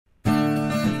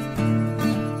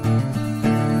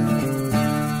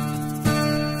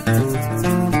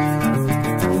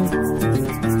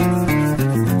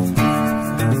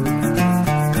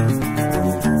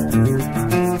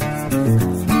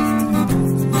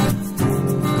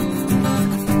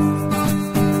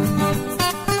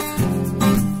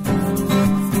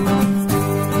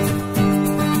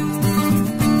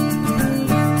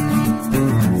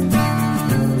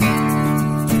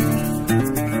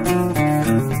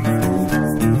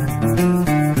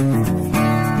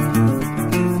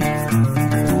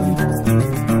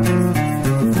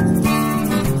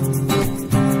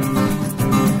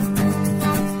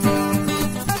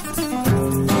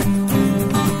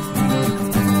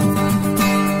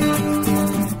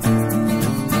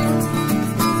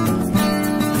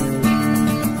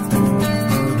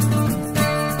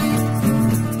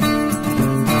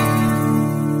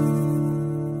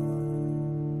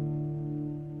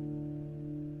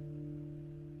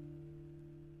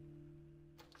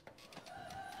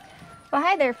Well,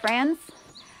 hi there, friends.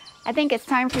 I think it's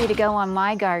time for you to go on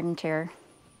my garden tour.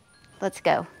 Let's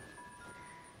go.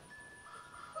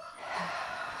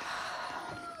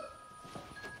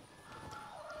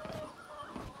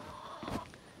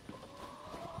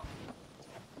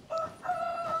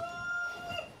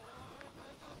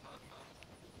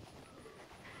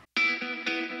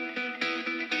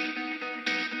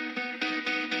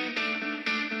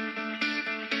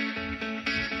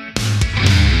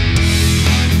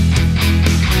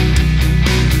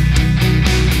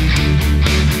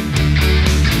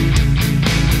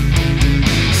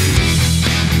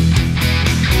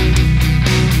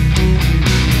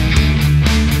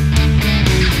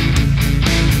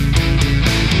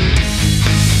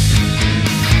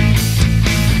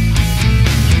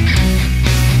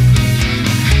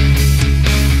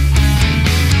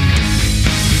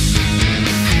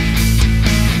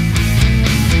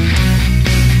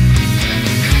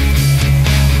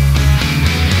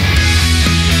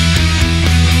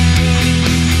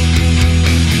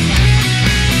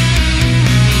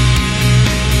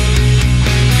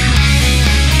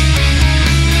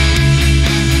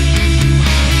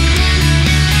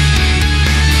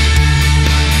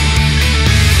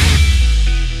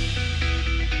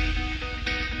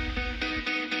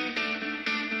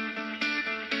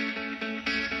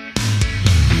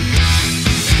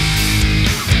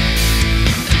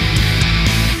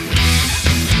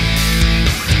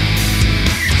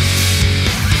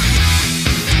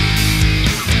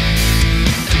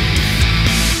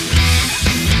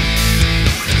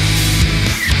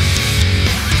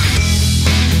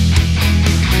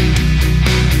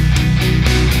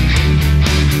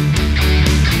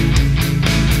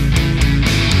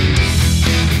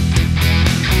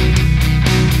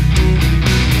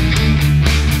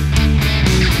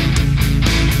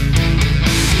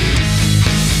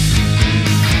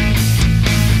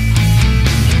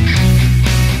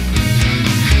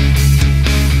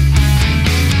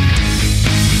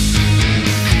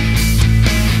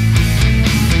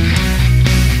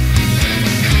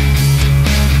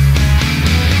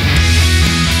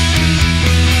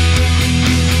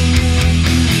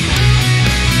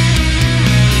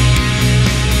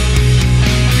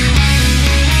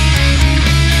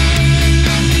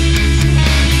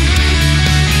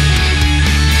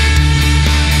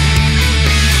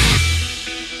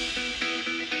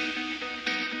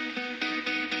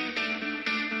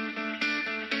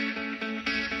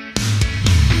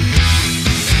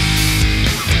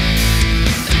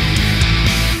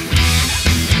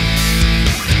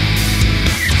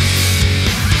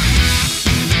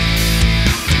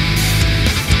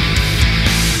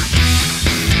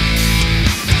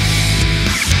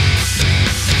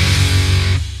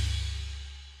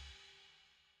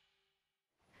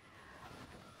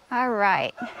 All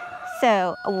right,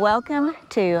 so welcome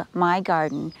to my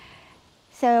garden.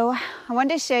 So I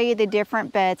wanted to show you the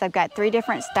different beds. I've got 3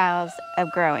 different styles of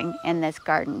growing in this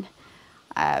garden.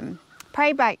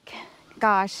 Probably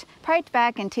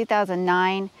back in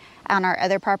 2009 on our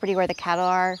other property where the cattle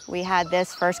are, we had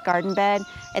this first garden bed.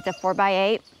 It's a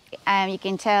 4x8. You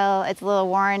can tell it's a little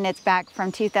worn. It's back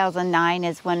from 2009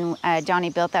 is when Johnny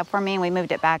built that for me, and we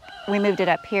moved it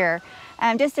up here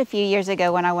just a few years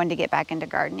ago when I wanted to get back into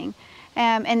gardening.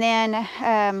 And then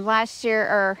last year,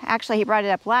 or actually he brought it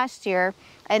up last year,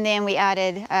 and then we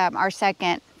added our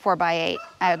second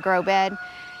 4x8 grow bed.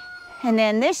 And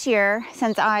then this year,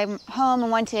 since I'm home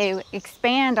and want to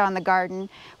expand on the garden,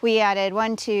 we added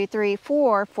 1, 2, 3,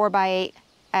 4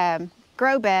 4x8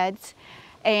 grow beds.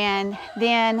 And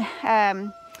then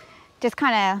just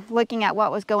kind of looking at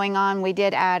what was going on, we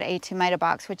did add a tomato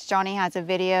box, which Johnny has a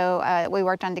video we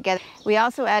worked on together. We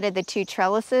also added the 2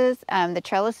 trellises. The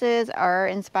trellises are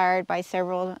inspired by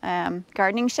several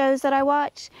gardening shows that I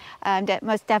watch.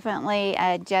 Most definitely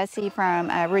Jessie from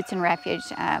Roots and Refuge.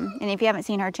 And if you haven't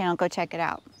seen her channel, go check it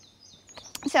out.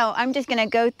 So I'm just gonna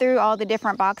go through all the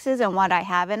different boxes and what I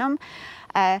have in them.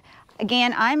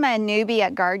 Again, I'm a newbie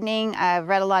at gardening. I've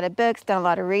read a lot of books, done a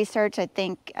lot of research. I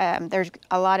think there's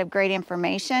a lot of great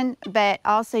information, but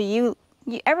also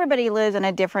everybody lives in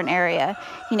a different area.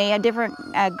 You know, you have different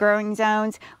growing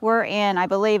zones. We're in, I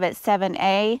believe it's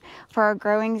 7A for our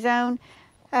growing zone.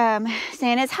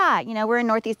 Saying it's hot, you know, we're in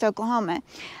Northeast Oklahoma.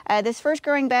 This first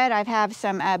growing bed, I have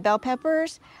some bell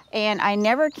peppers, and I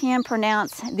never can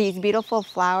pronounce these beautiful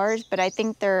flowers, but I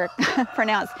think they're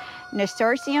pronounced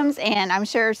nasturtiums, and I'm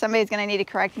sure somebody's going to need to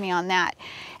correct me on that.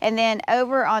 And then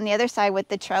over on the other side with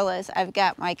the trellis, I've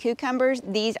got my cucumbers.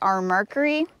 These are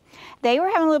Mercury. They were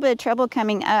having a little bit of trouble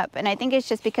coming up, and I think it's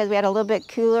just because we had a little bit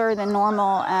cooler than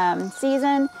normal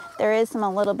season. There is a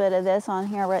little bit of this on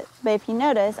here, but if you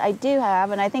notice, I do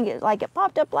have, and I think it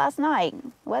popped up last night.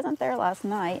 It wasn't there last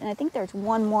night, and I think there's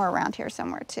one more around here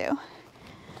somewhere too.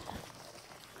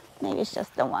 Maybe it's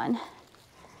just the one.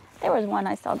 There was one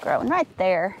I saw growing right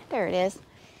there. There it is.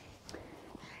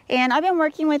 And I've been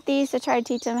working with these to try to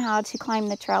teach them how to climb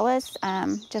the trellis.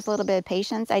 Just a little bit of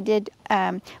patience. I did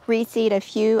reseed a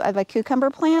few of the cucumber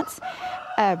plants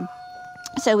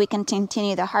so we can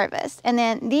continue the harvest. And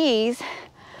then these,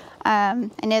 I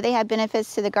know they have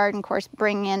benefits to the garden, of course,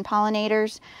 bringing in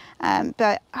pollinators,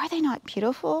 but are they not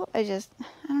beautiful? I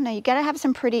don't know, you gotta have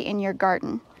some pretty in your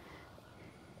garden.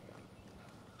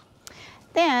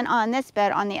 Then on this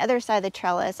bed, on the other side of the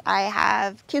trellis, I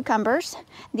have cucumbers.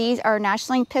 These are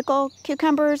Nashling pickle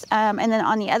cucumbers. And then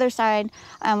on the other side,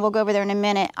 we'll go over there in a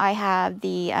minute, I have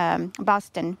the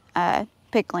Boston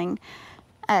pickling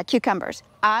cucumbers.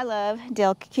 I love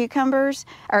dill cucumbers,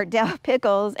 or dill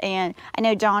pickles, and I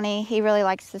know Johnny, he really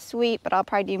likes the sweet, but I'll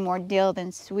probably do more dill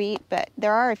than sweet. But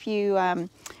there are a few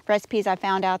recipes I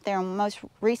found out there, most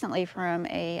recently from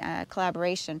a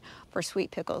collaboration for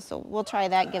sweet pickles. So we'll try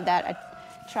that, give that a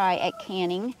try at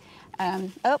canning.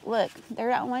 Oh, look, they're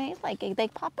that way. They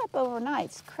pop up overnight.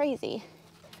 It's crazy.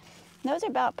 Those are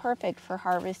about perfect for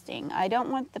harvesting. I don't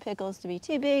want the pickles to be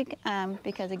too big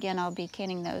because, again, I'll be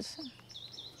canning those.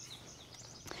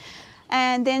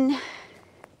 And then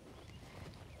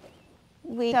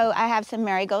so I have some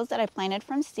marigolds that I planted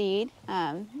from seed.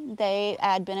 They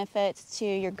add benefits to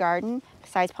your garden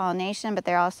besides pollination, but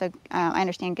they're also, I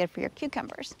understand, good for your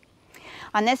cucumbers.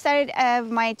 On this side of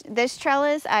this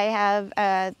trellis, I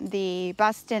have the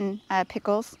Boston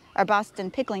pickles, or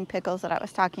Boston pickling pickles that I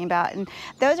was talking about. And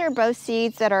those are both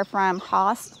seeds that are from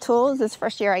Haas Tools. This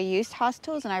first year I used Haas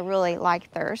Tools, and I really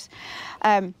like theirs.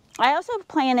 I also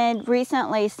planted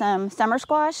recently some summer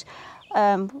squash.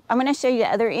 I'm going to show you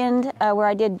the other end where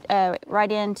I did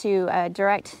right into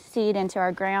direct seed into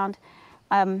our ground.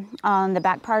 On the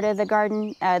back part of the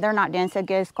garden. They're not doing so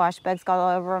good. Squash bugs got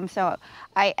all over them. So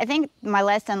I think my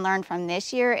lesson learned from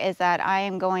this year is that I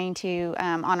am going to,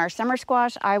 on our summer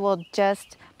squash, I will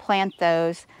just plant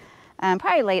those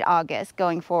probably late August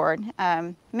going forward.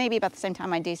 Maybe about the same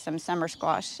time I do some summer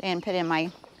squash and put in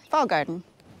my fall garden.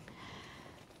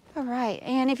 All right,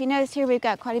 and if you notice here, we've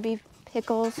got quite a few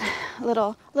pickles,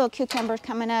 little cucumbers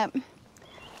coming up.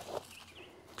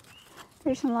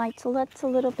 There's some lots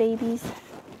of little babies.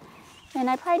 And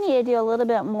I probably need to do a little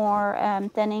bit more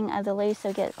thinning of the leaves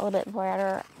so get a little bit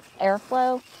wider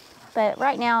airflow. But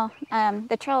right now,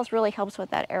 the trellis really helps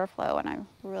with that airflow, and I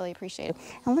really appreciate it.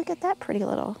 And look at that pretty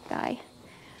little guy.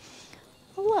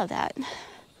 I love that.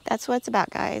 That's what it's about,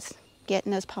 guys,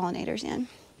 getting those pollinators in.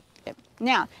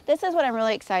 Now, this is what I'm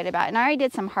really excited about. And I already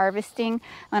did some harvesting,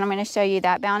 and I'm going to show you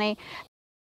that bounty.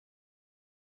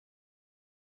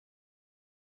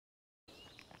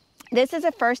 This is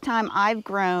the first time I've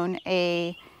grown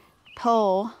a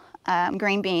pole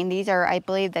green bean. These are, I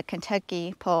believe, the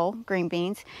Kentucky pole green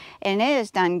beans, and it has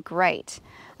done great.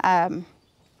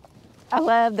 I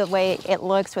love the way it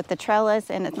looks with the trellis,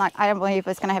 and it's not, I don't believe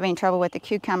it's going to have any trouble with the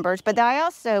cucumbers. But I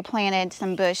also planted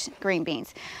some bush green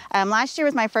beans. Last year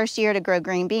was my first year to grow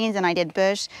green beans, and I did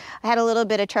bush. I had a little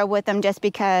bit of trouble with them just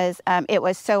because it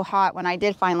was so hot when I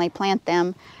did finally plant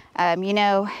them. You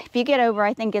know, if you get over,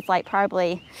 I think it's like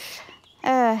probably,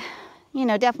 you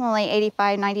know, definitely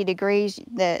 85, 90 degrees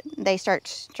that they start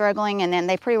struggling, and then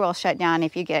they pretty well shut down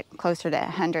if you get closer to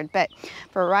 100. But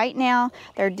for right now,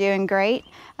 they're doing great.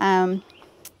 I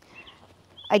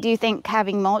do think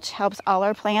having mulch helps all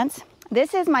our plants.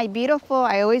 This is my beautiful,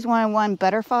 I always wanted one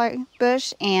butterfly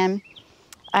bush, and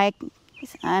I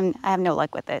have no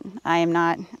luck with it. I am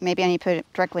not, maybe I need to put it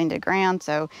directly into the ground,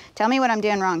 so tell me what I'm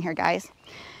doing wrong here, guys.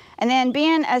 And then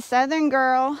being a southern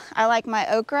girl, I like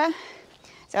my okra.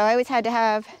 So I always had to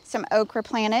have some okra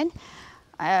planted.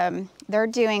 They're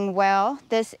doing well.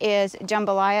 This is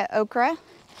jambalaya okra.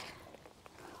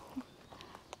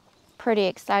 Pretty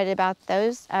excited about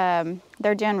those.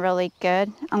 They're doing really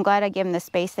good. I'm glad I gave them the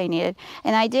space they needed.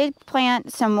 And I did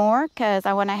plant some more because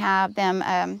I want to have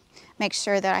them make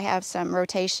sure that I have some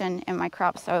rotation in my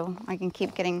crops so I can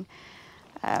keep getting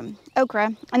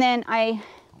okra. And then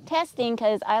testing,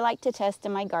 because I like to test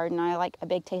in my garden. I like a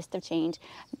big taste of change.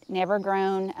 Never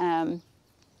grown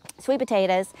sweet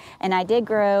potatoes, and I did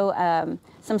grow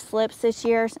some slips this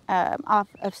year off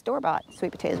of store-bought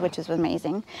sweet potatoes, which is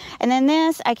amazing. And then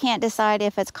this, I can't decide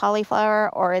if it's cauliflower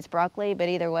or it's broccoli, but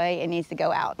either way, it needs to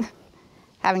go out.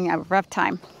 Having a rough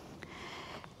time.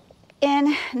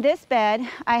 In this bed,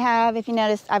 I have, if you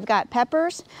notice, I've got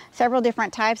peppers, several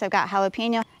different types. I've got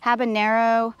jalapeno,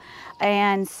 habanero,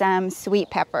 and some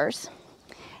sweet peppers.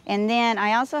 And then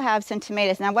I also have some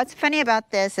tomatoes. Now what's funny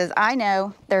about this is I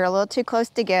know they're a little too close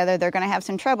together. They're gonna have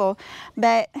some trouble,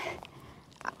 but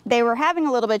they were having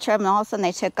a little bit of trouble and all of a sudden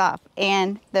they took off.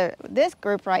 And this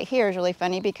group right here is really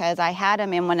funny because I had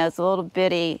them in one of those little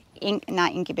bitty,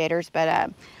 not incubators,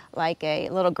 but like a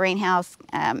little greenhouse,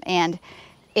 and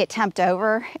it tumped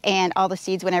over and all the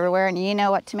seeds went everywhere. And you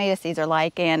know what tomato seeds are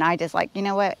like. And I just like, you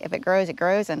know what, if it grows, it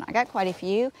grows. And I got quite a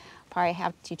few. Probably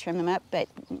have to trim them up, but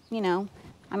you know,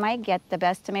 I might get the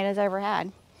best tomatoes I ever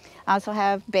had. I also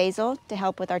have basil to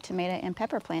help with our tomato and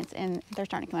pepper plants, and they're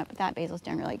starting to come up with that. Basil's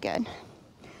doing really good.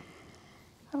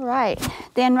 All right,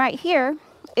 then right here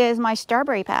is my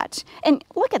strawberry patch. And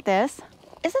look at this.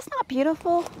 Is this not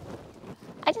beautiful?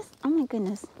 Oh my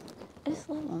goodness, I just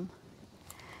love them.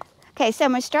 Okay, so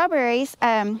my strawberries,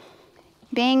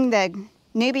 being the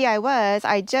newbie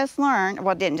I just learned,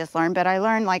 well, didn't just learn, but I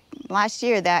learned like last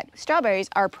year that strawberries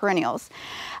are perennials.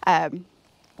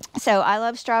 So I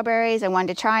love strawberries. I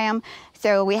wanted to try them.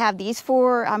 So we have these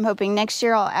 4. I'm hoping next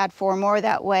year I'll add 4 more.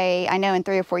 That way, I know in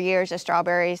 3 or 4 years, the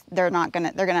strawberries, they're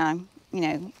gonna, you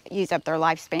know, use up their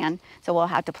lifespan. So we'll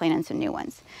have to plant in some new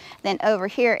ones. Then over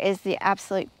here is the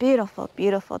absolute beautiful,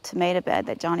 beautiful tomato bed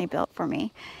that Johnny built for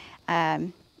me.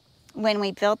 When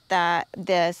we built I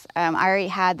already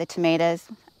had the tomatoes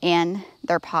in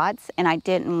their pots, and I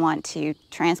didn't want to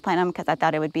transplant them because I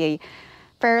thought it would be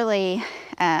fairly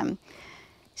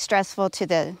stressful to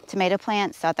the tomato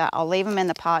plants. So I thought I'll leave them in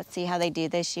the pot, see how they do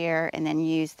this year, and then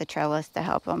use the trellis to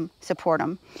help them, support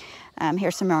them.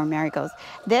 Here's some more marigolds.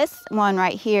 This one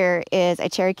right here is a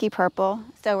Cherokee purple.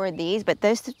 So are these, but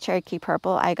this Cherokee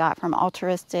purple I got from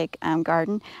Altruistic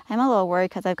Garden. I'm a little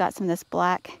worried because I've got some of this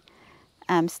black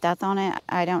stuff on it.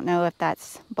 I don't know if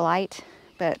that's blight,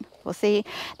 but we'll see.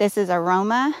 This is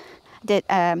Aroma.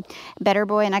 Better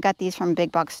Boy, and I got these from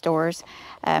big box stores.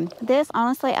 This,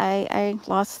 honestly, I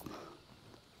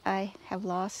have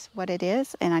lost what it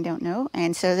is, and I don't know.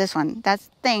 And so this one, that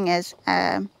thing is,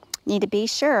 need to be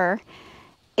sure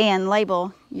and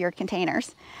label your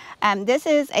containers. This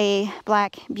is a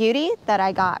Black Beauty that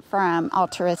I got from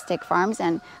Altruistic Farms,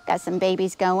 and got some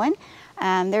babies going.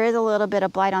 There is a little bit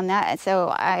of blight on that,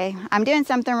 so I'm doing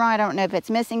something wrong. I don't know if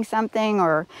it's missing something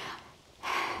or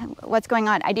what's going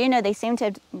on. I do know they seem to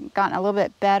have gotten a little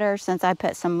bit better since I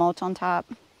put some mulch on top.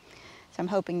 So I'm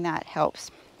hoping that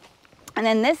helps. And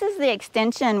then this is the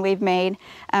extension we've made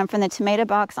from the tomato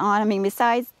box on. I mean,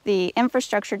 besides the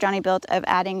infrastructure Johnny built of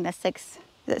adding the is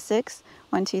it 6?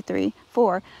 1, 2, 3,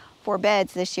 4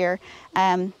 beds this year,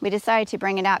 we decided to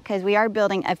bring it out because we are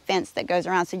building a fence that goes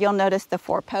around. So you'll notice the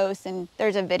 4 posts, and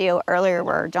there's a video earlier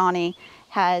where Johnny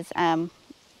has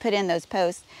put in those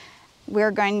posts.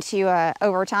 We're going to,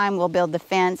 over time, we'll build the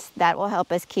fence. That will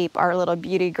help us keep our little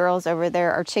beauty girls over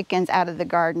there, our chickens, out of the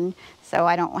garden, so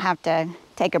I don't have to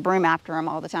take a broom after them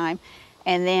all the time.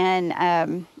 And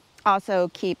then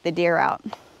also keep the deer out.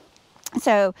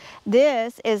 So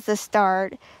this is the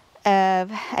start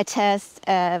of a test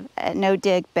of a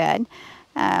no-dig bed.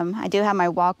 I do have my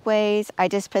walkways. I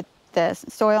just put the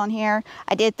soil in here.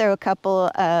 I did throw a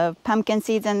couple of pumpkin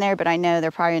seeds in there, but I know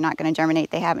they're probably not going to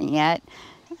germinate. They haven't yet.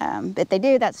 But they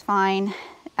do, that's fine.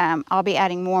 I'll be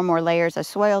adding more and more layers of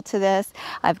soil to this.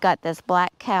 I've got this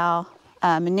black cow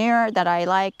manure that I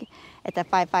like. It's a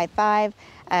 555.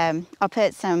 I'll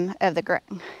put some of the,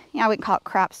 I wouldn't call it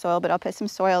crap soil, but I'll put some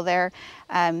soil there.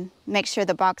 Make sure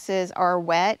the boxes are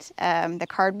wet, the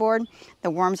cardboard.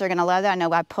 The worms are gonna love that. I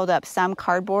know I pulled up some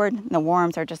cardboard and the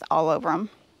worms are just all over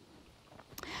them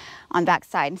on back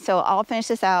side. So I'll finish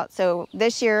this out. So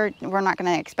this year, we're not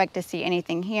gonna expect to see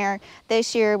anything here.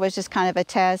 This year was just kind of a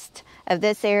test of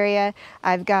this area.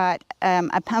 I've got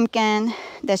a pumpkin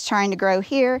that's trying to grow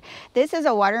here. This is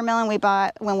a watermelon we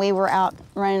bought when we were out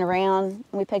running around.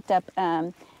 We picked up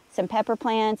some pepper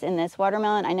plants in this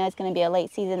watermelon. I know it's gonna be a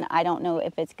late season. I don't know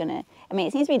if it's gonna, I mean,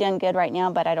 it seems to be doing good right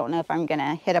now, but I don't know if I'm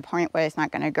gonna hit a point where it's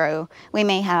not gonna grow. We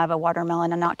may have a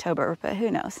watermelon in October, but who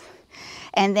knows.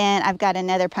 And then I've got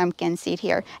another pumpkin seed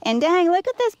here. And dang, look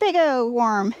at this big old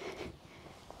worm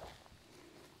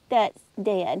that's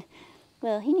dead.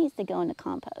 Well, he needs to go into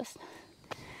compost.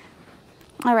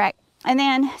 All right, and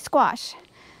then squash.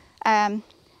 I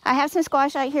have some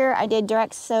squash out here. I did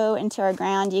direct sow into our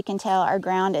ground. You can tell our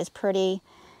ground is pretty,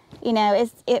 you know,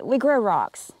 we grow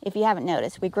rocks. If you haven't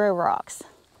noticed, we grow rocks.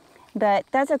 But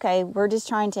that's okay. We're just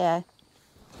trying to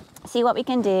see what we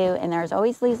can do. And there's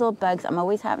always these little bugs. I'm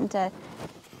always having to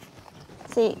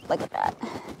see, look at that.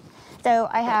 So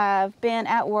I have been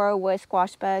at war with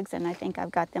squash bugs, and I think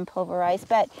I've got them pulverized,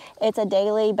 but it's a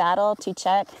daily battle to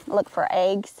check, look for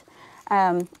eggs.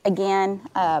 I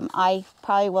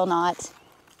probably will not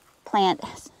plant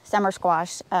summer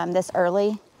squash this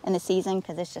early in the season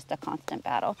because it's just a constant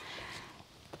battle.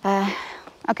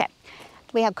 Okay,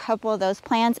 we have a couple of those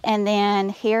plants, and then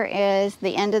here is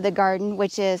the end of the garden,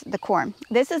 which is the corn.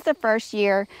 This is the first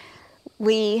year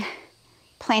we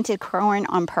planted corn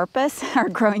on purpose, or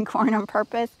growing corn on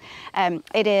purpose.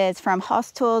 It is from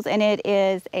House Tools, and it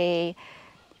is a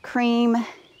cream,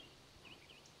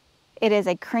 I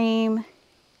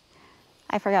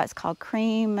forgot what it's called,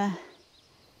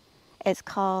 it's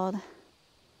called,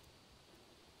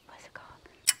 what's it called?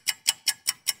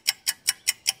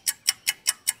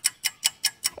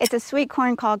 It's a sweet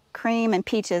corn called Cream and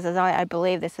Peaches, is what I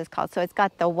believe this is called. So it's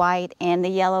got the white and the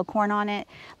yellow corn on it.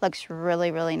 Looks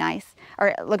really, really nice, or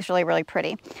it looks really, really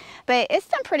pretty. But it's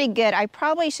done pretty good. I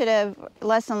probably should have,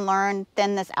 lesson learned,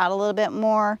 thinned this out a little bit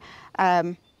more.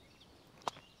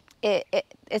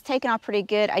 It's taken off pretty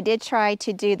good. I did try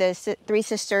to do the Three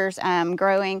Sisters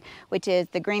growing, which is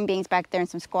the green beans back there and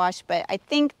some squash, but I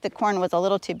think the corn was a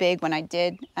little too big when I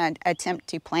did attempt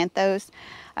to plant those.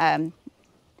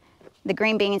 The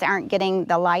green beans aren't getting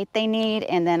the light they need,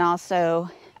 and then also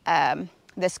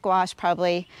the squash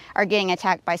probably are getting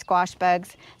attacked by squash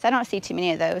bugs, so I don't see too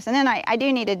many of those. And then I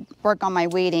do need to work on my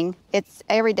weeding. It's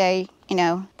every day, you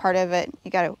know, part of it, you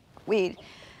gotta weed.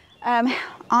 On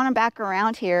and back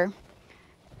around here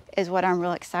is what I'm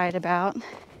real excited about.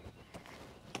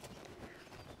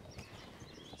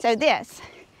 So this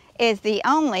is the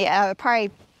only, probably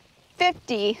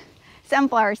 50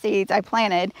 sunflower seeds I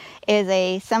planted, is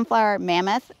a sunflower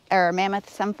mammoth, or mammoth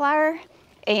sunflower.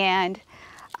 And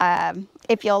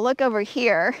if you'll look over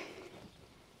here,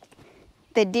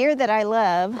 the deer that I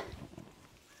love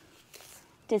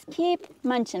just keep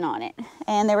munching on it.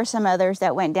 And there were some others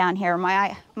that went down here.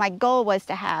 My goal was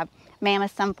to have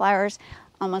mammoth sunflowers,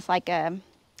 almost like a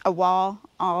wall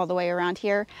all the way around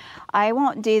here. I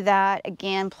won't do that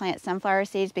again, plant sunflower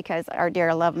seeds, because our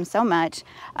deer love them so much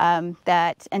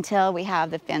that until we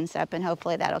have the fence up, and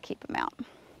hopefully that'll keep them out.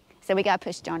 So we got to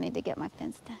push Johnny to get my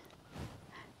fence done.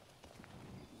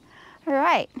 All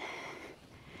right,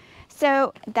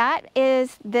 so that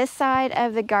is this side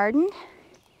of the garden.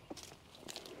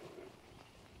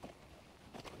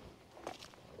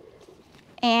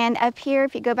 And up here,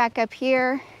 if you go back up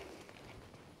here,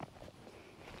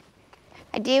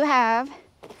 I do have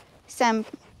some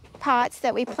pots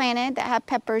that we planted that have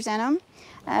peppers in them.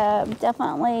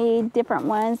 Definitely different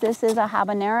ones. This is a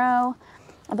habanero.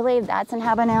 I believe that's an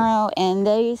habanero, and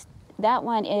that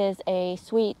one is a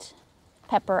sweet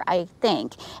pepper, I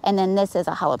think. And then this is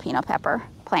a jalapeno pepper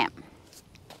plant.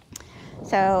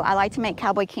 So I like to make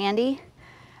cowboy candy.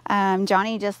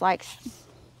 Johnny just likes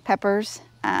peppers.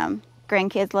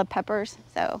 Grandkids love peppers,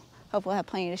 so hopefully we'll have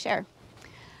plenty to share.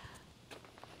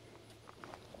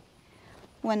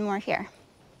 One more here.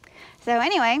 So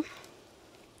anyway,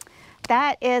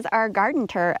 that is our garden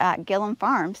tour at Gilliam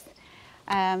Farms.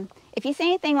 If you see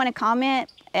anything, want to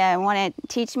comment, want to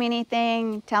teach me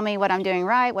anything, tell me what I'm doing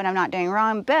right, what I'm not doing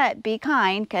wrong, but be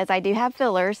kind, because I do have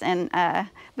fillers, and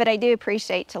but I do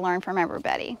appreciate to learn from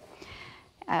everybody.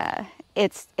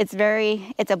 It's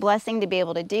a blessing to be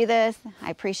able to do this. I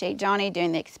appreciate Johnny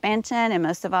doing the expansion, and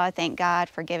most of all, I thank God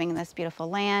for giving this beautiful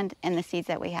land and the seeds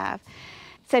that we have.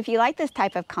 So if you like this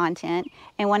type of content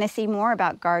and want to see more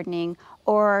about gardening,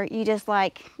 or you just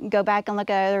like go back and look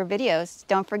at other videos,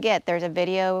 don't forget there's a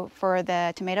video for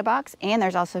the tomato box, and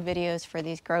there's also videos for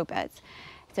these grow beds.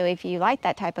 So if you like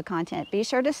that type of content, be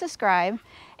sure to subscribe,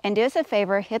 and do us a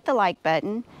favor, hit the like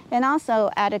button, and also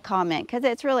add a comment, because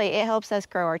it helps us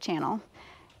grow our channel.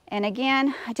 And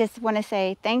again, I just want to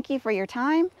say thank you for your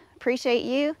time, appreciate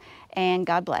you, and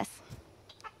God bless.